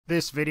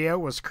This video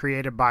was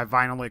created by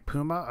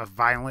VinylicPuma of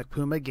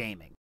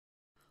VinylicPumaGaming.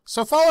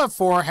 So Fallout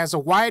 4 has a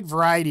wide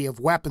variety of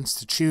weapons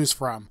to choose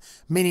from.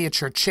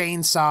 Miniature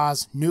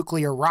chainsaws,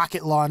 nuclear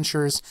rocket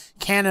launchers,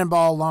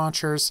 cannonball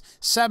launchers,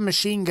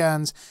 submachine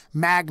guns,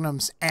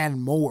 magnums,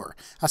 and more.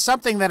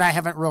 Something that I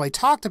haven't really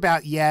talked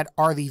about yet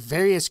are the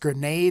various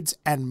grenades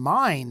and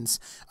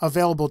mines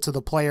available to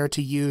the player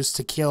to use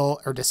to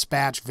kill or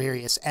dispatch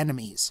various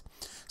enemies.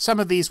 Some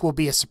of these will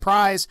be a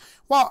surprise,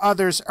 while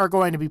others are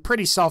going to be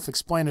pretty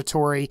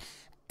self-explanatory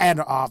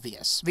and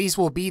obvious. These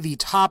will be the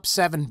top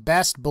 7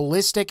 best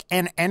ballistic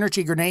and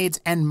energy grenades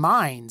and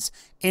mines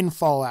in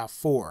Fallout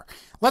 4.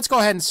 Let's go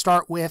ahead and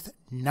start with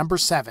number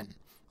 7,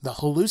 the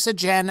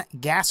Hallucinogen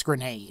Gas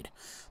Grenade.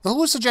 The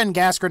Hallucinogen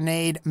Gas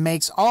Grenade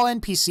makes all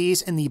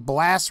NPCs in the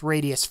blast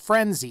radius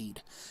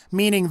frenzied,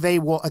 meaning they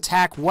will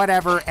attack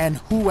whatever and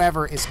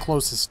whoever is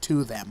closest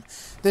to them.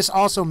 This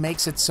also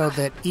makes it so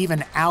that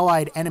even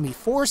allied enemy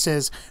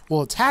forces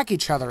will attack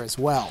each other as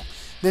well.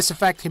 This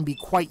effect can be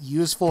quite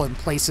useful in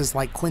places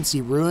like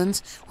Quincy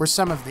Ruins, where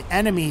some of the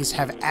enemies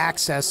have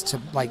access to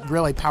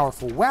really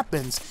powerful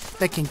weapons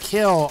that can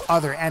kill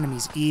other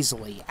enemies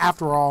easily.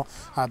 After all,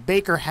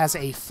 Baker has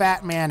a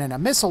Fat Man and a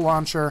missile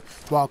launcher,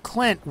 while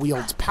Clint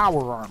wields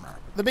power armor.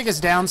 The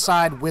biggest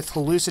downside with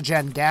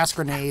hallucinogen gas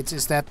grenades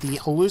is that the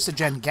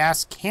hallucinogen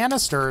gas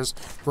canisters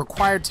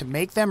required to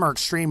make them are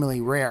extremely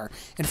rare.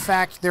 In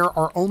fact, there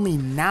are only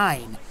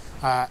 9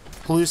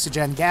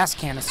 hallucinogen gas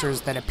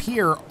canisters that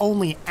appear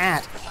only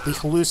at the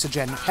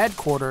hallucinogen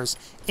headquarters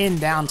in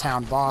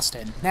downtown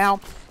Boston.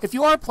 Now, if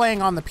you are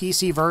playing on the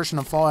PC version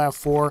of Fallout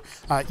 4,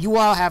 you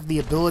will have the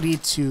ability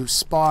to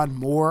spawn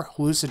more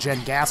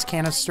hallucinogen gas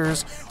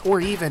canisters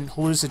or even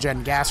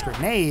hallucinogen gas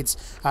grenades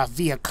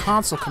via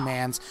console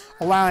commands,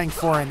 allowing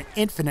for an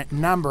infinite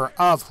number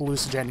of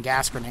hallucinogen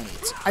gas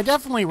grenades. I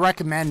definitely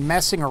recommend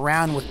messing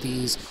around with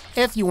these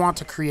if you want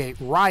to create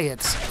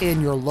riots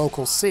in your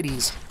local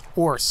cities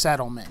or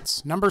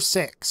settlements. Number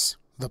 6,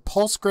 the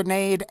Pulse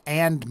Grenade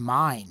and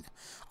Mine.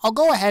 I'll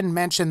go ahead and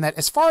mention that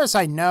as far as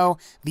I know,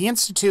 the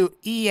Institute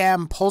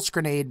EM Pulse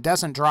Grenade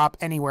doesn't drop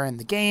anywhere in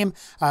the game,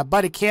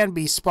 but it can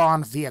be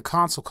spawned via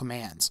console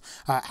commands.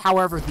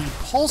 However, the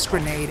Pulse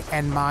Grenade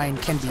and Mine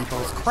can be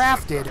both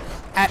crafted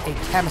at a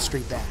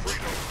chemistry bench.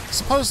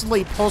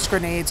 Supposedly, pulse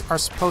grenades are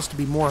supposed to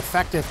be more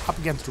effective up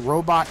against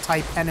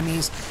robot-type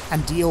enemies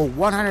and deal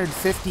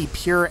 150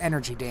 pure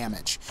energy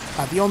damage.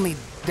 The only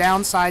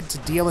downside to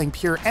dealing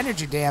pure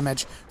energy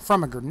damage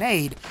from a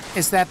grenade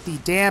is that the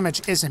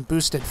damage isn't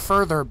boosted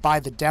further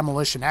by the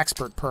Demolition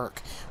Expert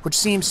perk, which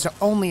seems to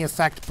only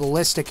affect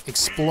ballistic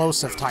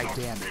explosive-type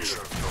damage.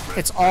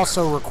 It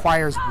also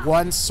requires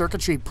 1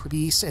 circuitry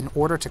piece in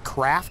order to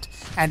craft,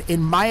 and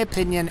in my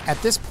opinion, at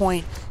this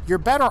point, you're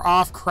better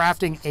off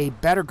crafting a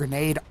better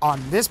grenade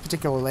on this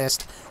particular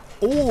list,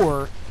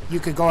 or you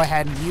could go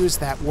ahead and use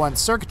that 1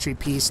 circuitry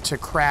piece to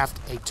craft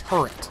a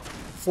turret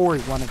for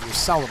one of your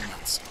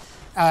settlements.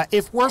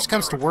 If worse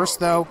comes to worse,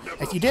 though,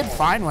 if you did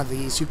find one of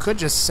these, you could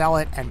just sell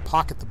it and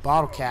pocket the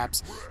bottle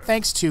caps,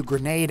 thanks to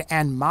grenade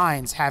and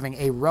mines having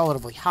a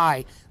relatively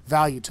high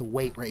value to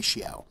weight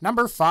ratio.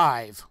 Number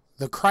 5,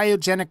 the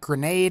Cryogenic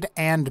Grenade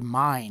and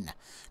Mine.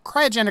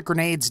 Cryogenic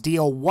grenades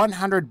deal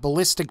 100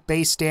 ballistic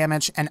base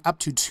damage and up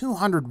to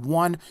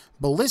 201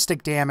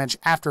 ballistic damage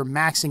after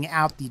maxing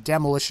out the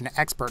Demolition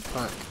Expert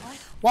perk.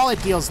 While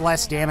it deals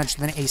less damage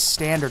than a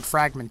standard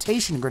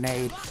fragmentation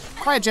grenade,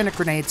 cryogenic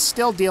grenades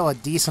still deal a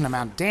decent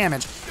amount of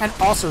damage and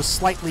also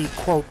slightly,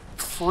 quote,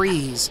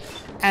 freeze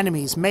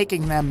enemies,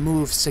 making them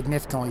move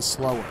significantly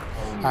slower.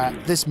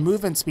 This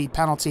movement speed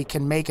penalty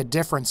can make a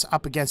difference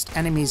up against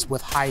enemies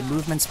with high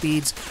movement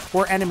speeds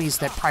or enemies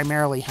that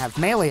primarily have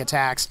melee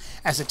attacks,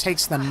 as it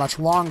takes them much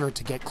longer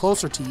to get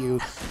closer to you,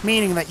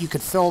 meaning that you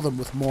could fill them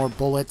with more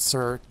bullets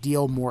or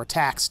deal more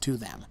attacks to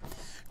them.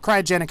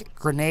 Cryogenic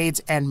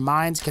grenades and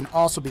mines can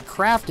also be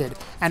crafted,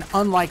 and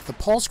unlike the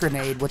pulse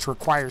grenade, which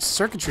requires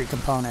circuitry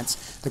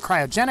components, the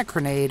cryogenic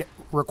grenade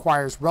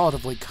requires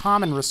relatively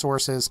common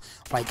resources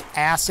like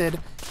acid,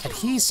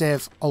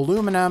 adhesive,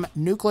 aluminum,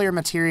 nuclear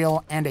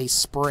material, and a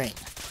spring.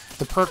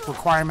 The perk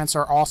requirements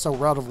are also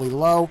relatively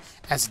low,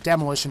 as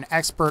Demolition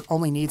Expert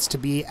only needs to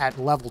be at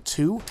level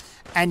 2,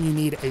 and you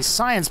need a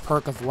science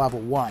perk of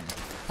level 1.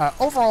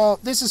 Overall,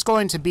 this is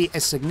going to be a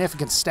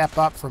significant step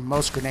up from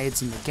most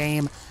grenades in the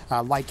game,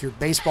 like your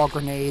baseball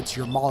grenades,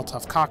 your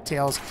Molotov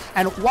cocktails,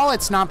 and while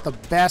it's not the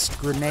best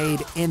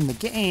grenade in the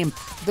game,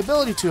 the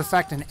ability to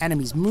affect an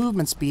enemy's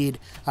movement speed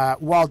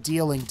while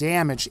dealing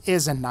damage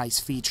is a nice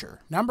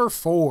feature. Number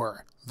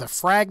 4, the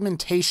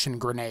Fragmentation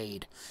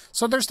Grenade.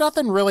 So there's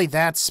nothing really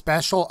that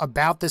special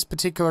about this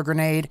particular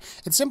grenade.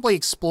 It simply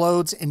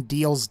explodes and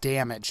deals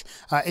damage.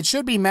 It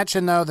should be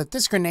mentioned, though, that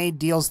this grenade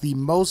deals the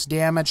most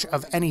damage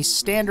of any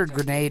standard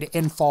grenade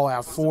in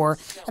Fallout 4,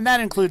 and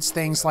that includes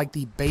things like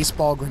the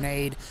baseball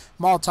grenade,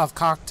 Molotov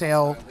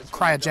cocktail,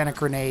 cryogenic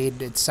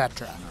grenade,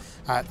 etc.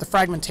 The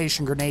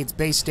Fragmentation Grenade's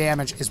base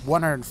damage is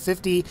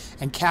 150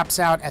 and caps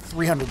out at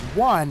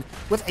 301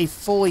 with a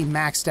fully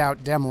maxed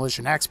out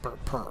Demolition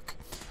Expert perk.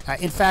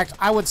 In fact,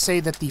 I would say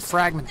that the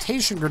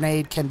fragmentation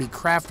grenade can be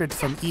crafted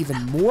from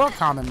even more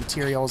common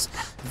materials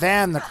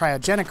than the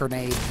cryogenic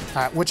grenade,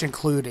 which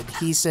include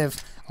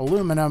adhesive,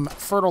 aluminum,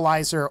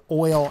 fertilizer,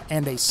 oil,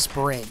 and a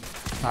spring.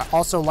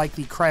 Also, like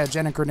the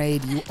cryogenic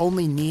grenade, you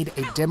only need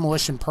a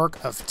demolition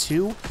perk of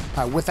 2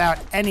 without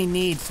any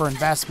need for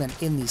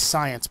investment in the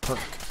science perk.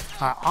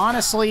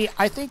 Honestly,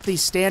 I think the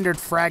standard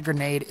frag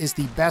grenade is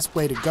the best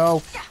way to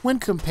go when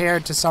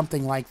compared to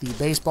something like the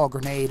baseball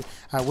grenade,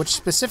 which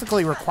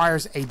specifically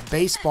requires a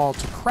baseball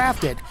to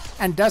craft it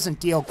and doesn't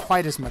deal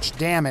quite as much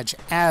damage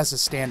as a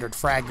standard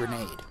frag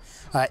grenade.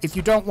 If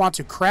you don't want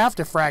to craft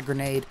a frag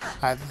grenade,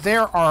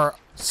 there are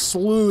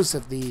slews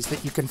of these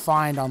that you can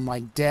find on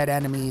like dead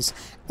enemies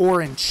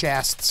or in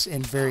chests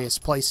in various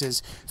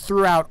places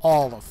throughout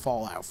all of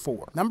Fallout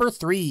 4. Number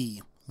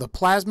 3. The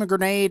Plasma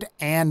Grenade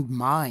and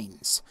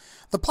Mines.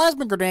 The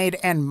Plasma Grenade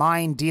and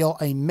Mine deal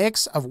a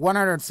mix of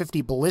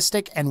 150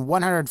 ballistic and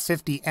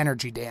 150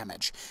 energy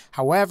damage.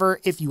 However,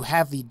 if you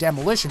have the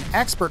Demolition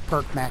Expert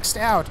perk maxed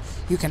out,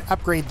 you can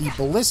upgrade the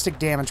ballistic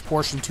damage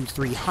portion to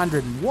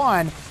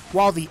 301,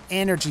 while the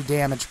energy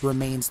damage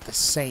remains the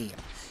same.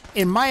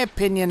 In my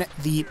opinion,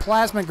 the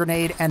Plasma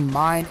Grenade and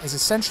Mine is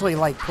essentially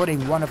like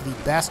putting one of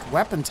the best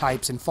weapon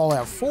types in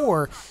Fallout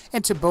 4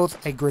 into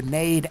both a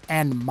grenade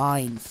and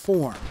mine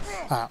form.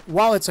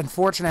 While it's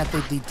unfortunate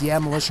that the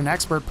Demolition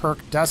Expert perk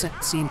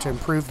doesn't seem to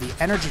improve the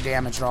energy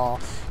damage at all,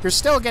 you're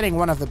still getting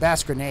one of the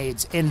best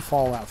grenades in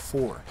Fallout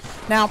 4.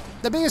 Now,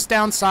 the biggest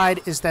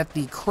downside is that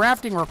the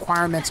crafting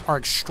requirements are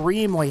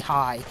extremely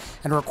high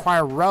and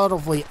require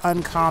relatively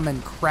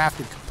uncommon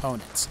crafted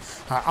components.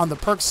 On the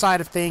perk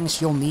side of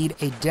things, you'll need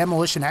a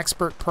Demolition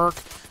Expert perk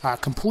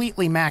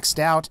completely maxed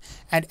out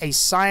and a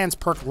Science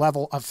perk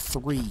level of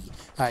 3.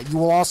 You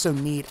will also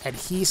need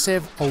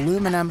adhesive,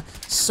 aluminum,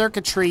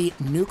 circuitry,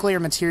 nuclear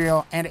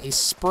material, and a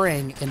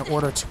spring in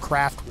order to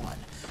craft one.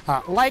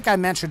 Like I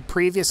mentioned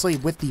previously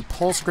with the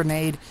Pulse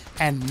Grenade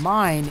and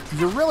Mine,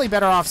 you're really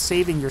better off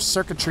saving your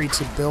circuitry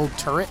to build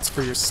turrets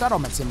for your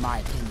settlements, in my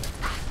opinion.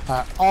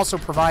 Also,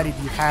 provided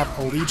you have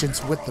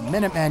allegiance with the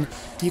Minutemen,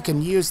 you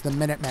can use the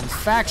Minutemen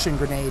Faction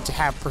Grenade to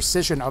have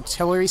precision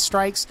artillery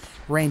strikes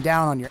rain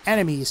down on your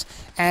enemies,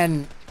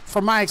 and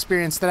from my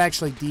experience, that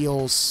actually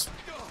deals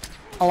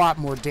a lot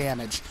more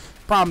damage.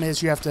 Problem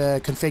is, you have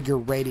to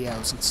configure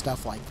radios and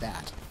stuff like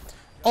that.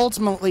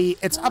 Ultimately,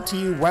 it's up to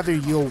you whether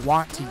you'll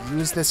want to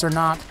use this or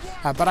not,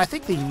 but I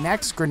think the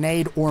next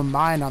grenade or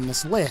mine on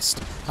this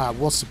list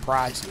will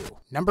surprise you.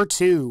 Number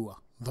 2.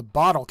 The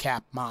Bottle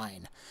Cap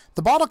Mine.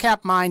 The Bottle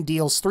Cap Mine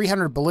deals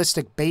 300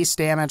 ballistic base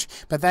damage,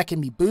 but that can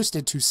be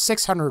boosted to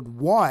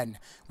 601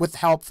 with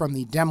help from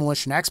the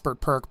Demolition Expert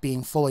perk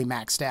being fully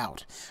maxed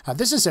out.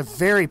 This is a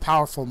very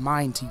powerful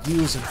mine to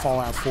use in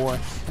Fallout 4,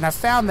 and I've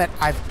found that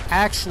I've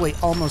actually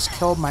almost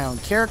killed my own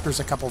characters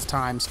a couple of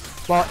times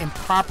while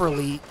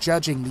improperly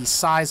judging the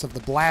size of the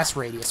blast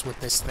radius with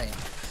this thing.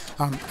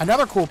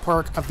 Another cool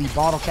perk of the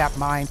Bottle Cap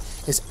Mine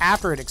is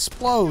after it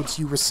explodes,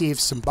 you receive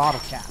some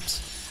bottle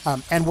caps.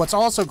 And what's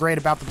also great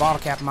about the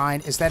Bottle Cap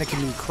Mine is that it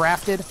can be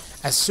crafted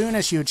as soon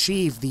as you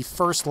achieve the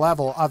first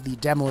level of the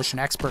Demolition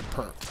Expert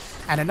perk.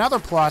 And another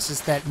plus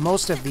is that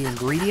most of the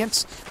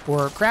ingredients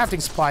or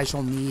crafting supplies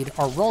you'll need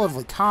are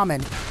relatively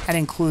common and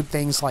include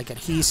things like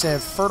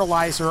adhesive,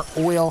 fertilizer,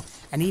 oil,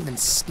 and even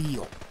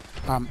steel.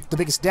 The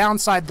biggest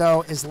downside,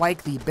 though, is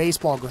like the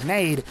baseball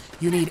grenade,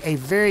 you need a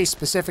very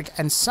specific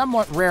and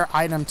somewhat rare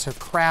item to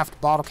craft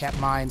bottle cap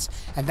mines,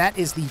 and that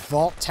is the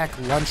Vault-Tec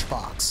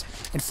lunchbox.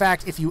 In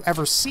fact, if you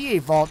ever see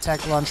a Vault-Tec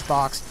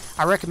lunchbox,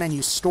 I recommend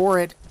you store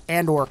it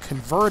and or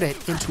convert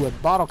it into a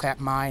bottle cap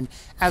mine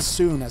as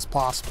soon as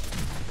possible.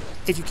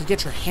 If you can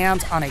get your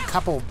hands on a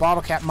couple of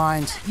bottle cap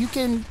mines, you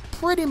can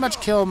pretty much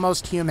kill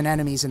most human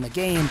enemies in the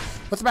game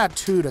with about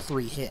 2 to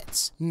 3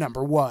 hits.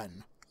 Number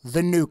 1.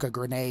 The Nuka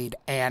Grenade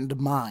and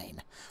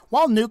Mine.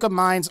 While Nuka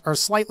mines are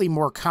slightly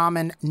more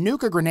common,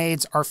 Nuka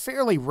grenades are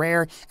fairly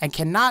rare and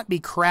cannot be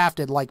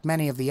crafted like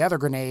many of the other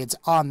grenades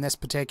on this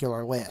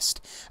particular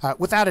list.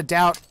 Without a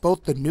doubt,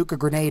 both the Nuka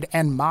Grenade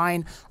and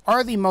Mine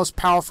are the most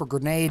powerful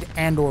grenade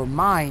and or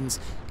mines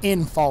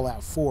in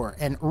Fallout 4,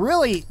 and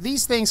really,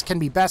 these things can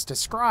be best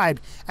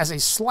described as a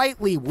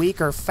slightly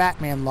weaker Fat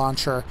Man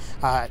launcher,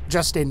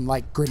 just in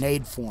like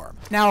grenade form.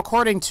 Now,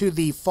 according to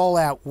the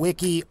Fallout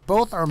Wiki,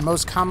 both are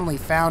most commonly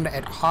found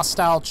at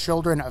hostile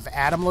Children of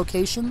Adam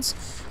locations.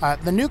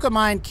 The Nuka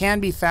mine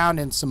can be found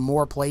in some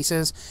more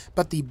places,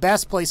 but the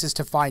best places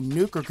to find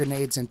Nuka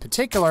grenades in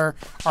particular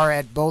are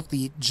at both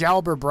the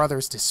Jalber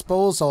Brothers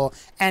Disposal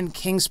and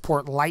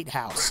Kingsport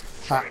Lighthouse.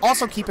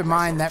 Also keep in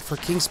mind that for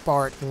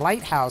Kingsport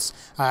Lighthouse,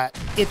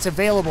 it's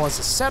available as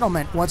a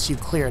settlement once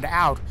you've cleared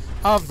out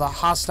of the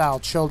hostile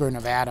Children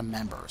of Adam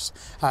members.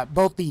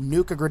 Both the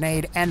Nuka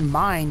Grenade and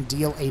Mine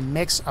deal a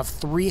mix of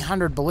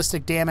 300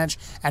 ballistic damage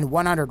and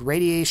 100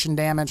 radiation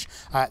damage.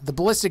 The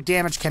ballistic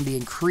damage can be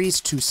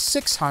increased to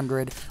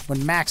 600 when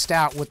maxed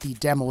out with the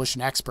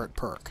Demolition Expert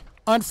perk.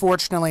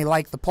 Unfortunately,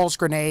 like the Pulse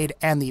Grenade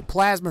and the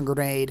Plasma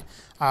Grenade,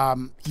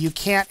 you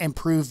can't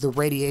improve the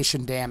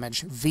radiation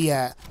damage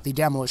via the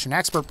Demolition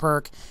Expert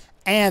perk,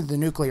 and the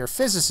nuclear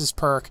physicist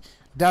perk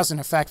doesn't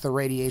affect the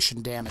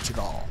radiation damage at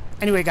all.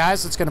 Anyway,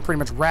 guys, that's going to pretty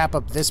much wrap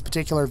up this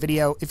particular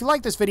video. If you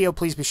like this video,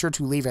 please be sure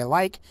to leave a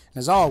like. And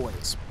as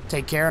always,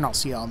 take care, and I'll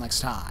see you all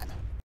next time.